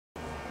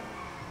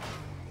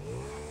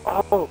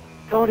Oh,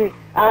 Tony,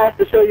 I have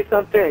to show you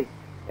something.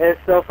 It's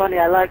so funny,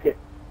 I like it.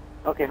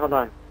 Okay, hold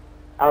on.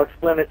 I'll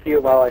explain it to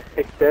you while I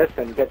pick this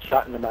and get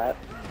shot in the butt.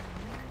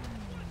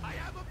 I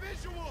have a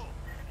visual.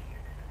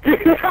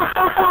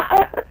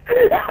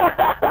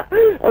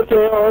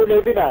 Okay, or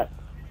maybe not.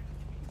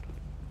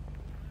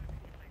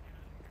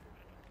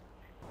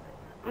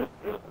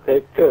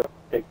 Take two.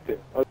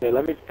 Okay,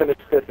 let me finish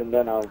this and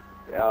then I'll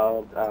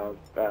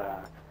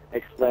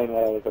explain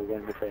what I was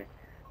going to say.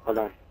 Hold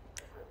on.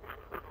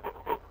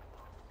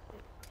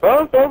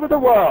 Both over the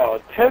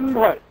world, 10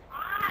 points.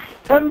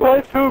 10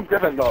 points to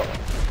Gryffindor.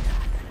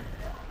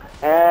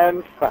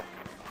 And fuck.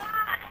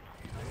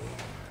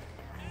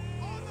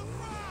 On the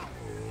ground.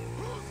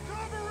 Who's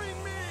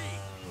covering me?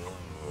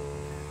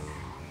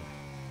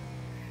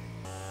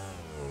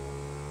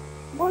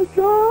 My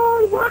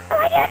God, what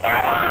are you doing?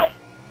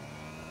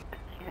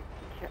 I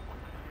can't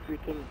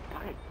freaking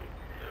bike.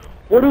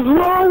 What is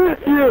wrong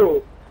with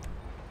you?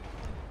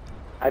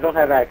 I don't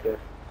have access.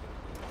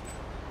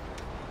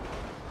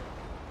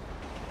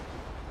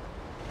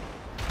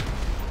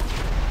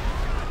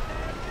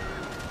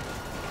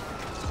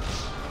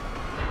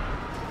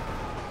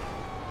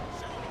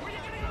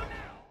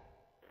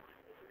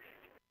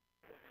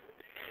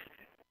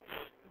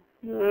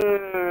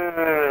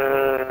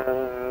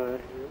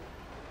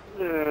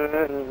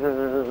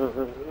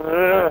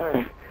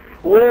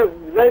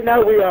 Right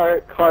now we are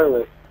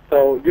carless,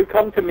 so you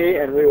come to me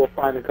and we will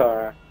find a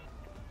car.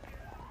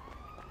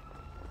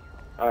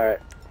 Alright.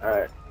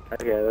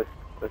 Okay,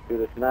 let's do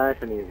this nice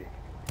and easy.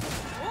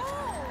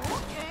 Oh,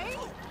 okay.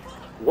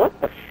 What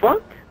the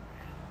fuck?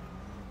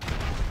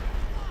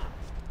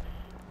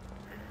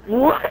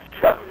 What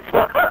the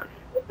fuck?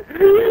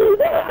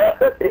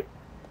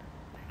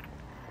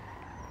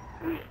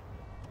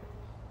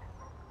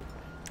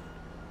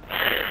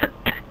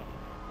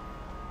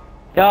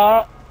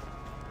 Yo.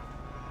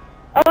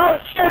 Oh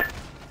shit!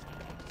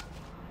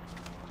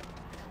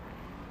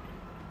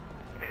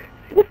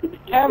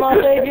 Cam,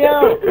 I'll save you!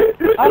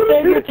 I'll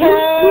save you,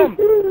 Cam!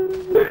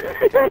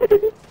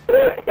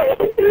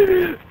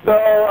 So,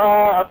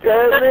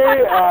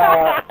 apparently,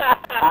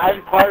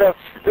 I'm part of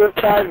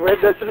suicide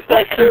witness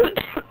protection.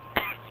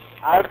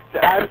 I'm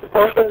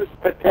supposed to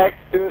protect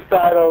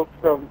suicidal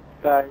from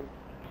dying.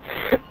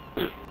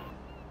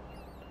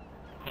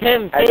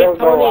 Kim, I save don't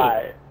know Tony!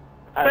 why.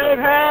 Save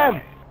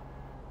him!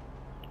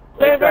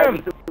 Save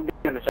him!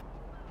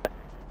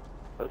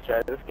 Let's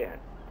try this again.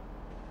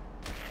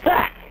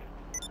 Fuck!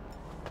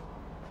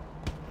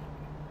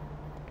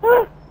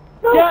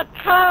 Get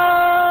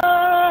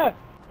her!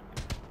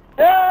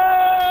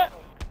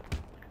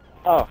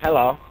 Oh,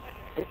 hello.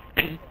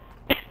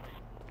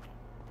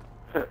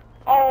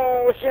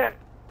 Oh shit!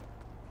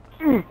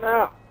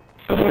 No!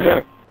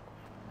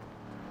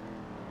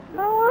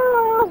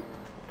 No!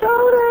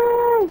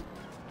 Tony!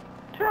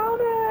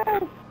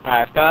 Tony!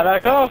 I've got a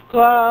golf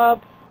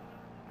club!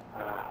 Oh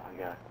my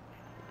god.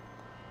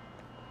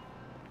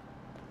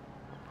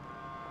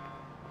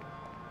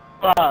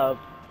 Club.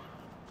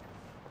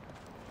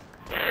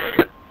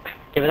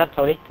 Give it up,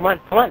 Tony. Come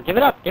on, give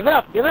it up!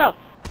 That's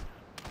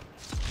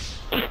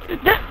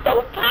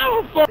so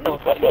powerful! Oh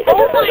my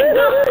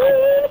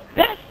god!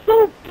 That's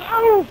so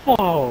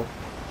powerful!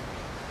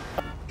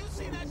 You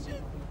see that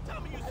shit?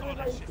 Tell me you saw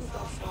that shit.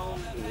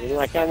 You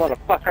like that,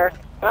 motherfucker?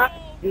 Huh?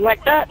 You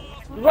like that?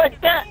 You like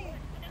that?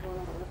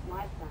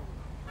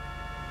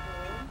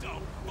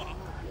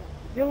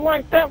 You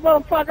like that,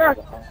 motherfucker?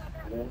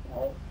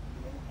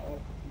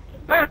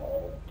 Huh?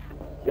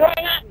 You like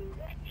that?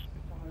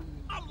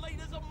 I'm late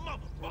as a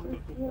motherfucker.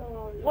 You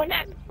like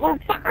that,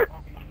 motherfucker?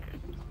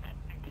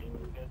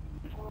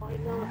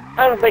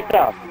 I don't think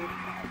so.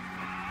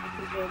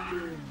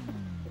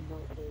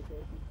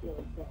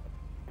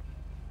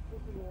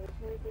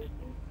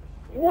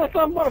 You want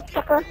some,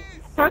 motherfucker?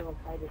 Huh?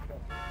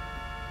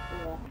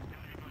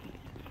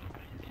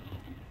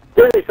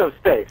 Give me some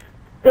space.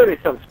 Give me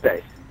some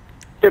space.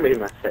 Give me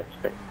my space.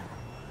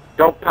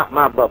 Don't pop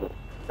my bubble.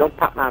 Don't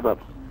pop my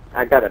bubble.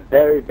 I got a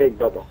very big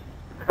bubble.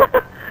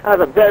 I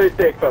have a very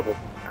big bubble.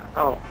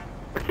 Oh.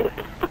 What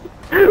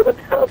the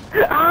hell?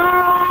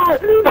 Ah!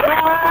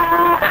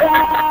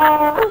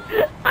 Ah!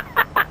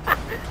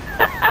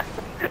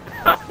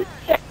 Oh,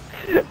 shit.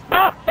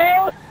 Oh,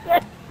 hell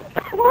shit!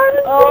 What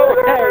is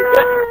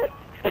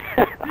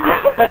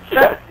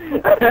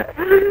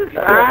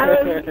I'm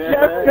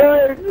just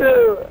going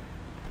to.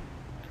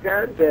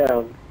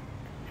 Goddamn.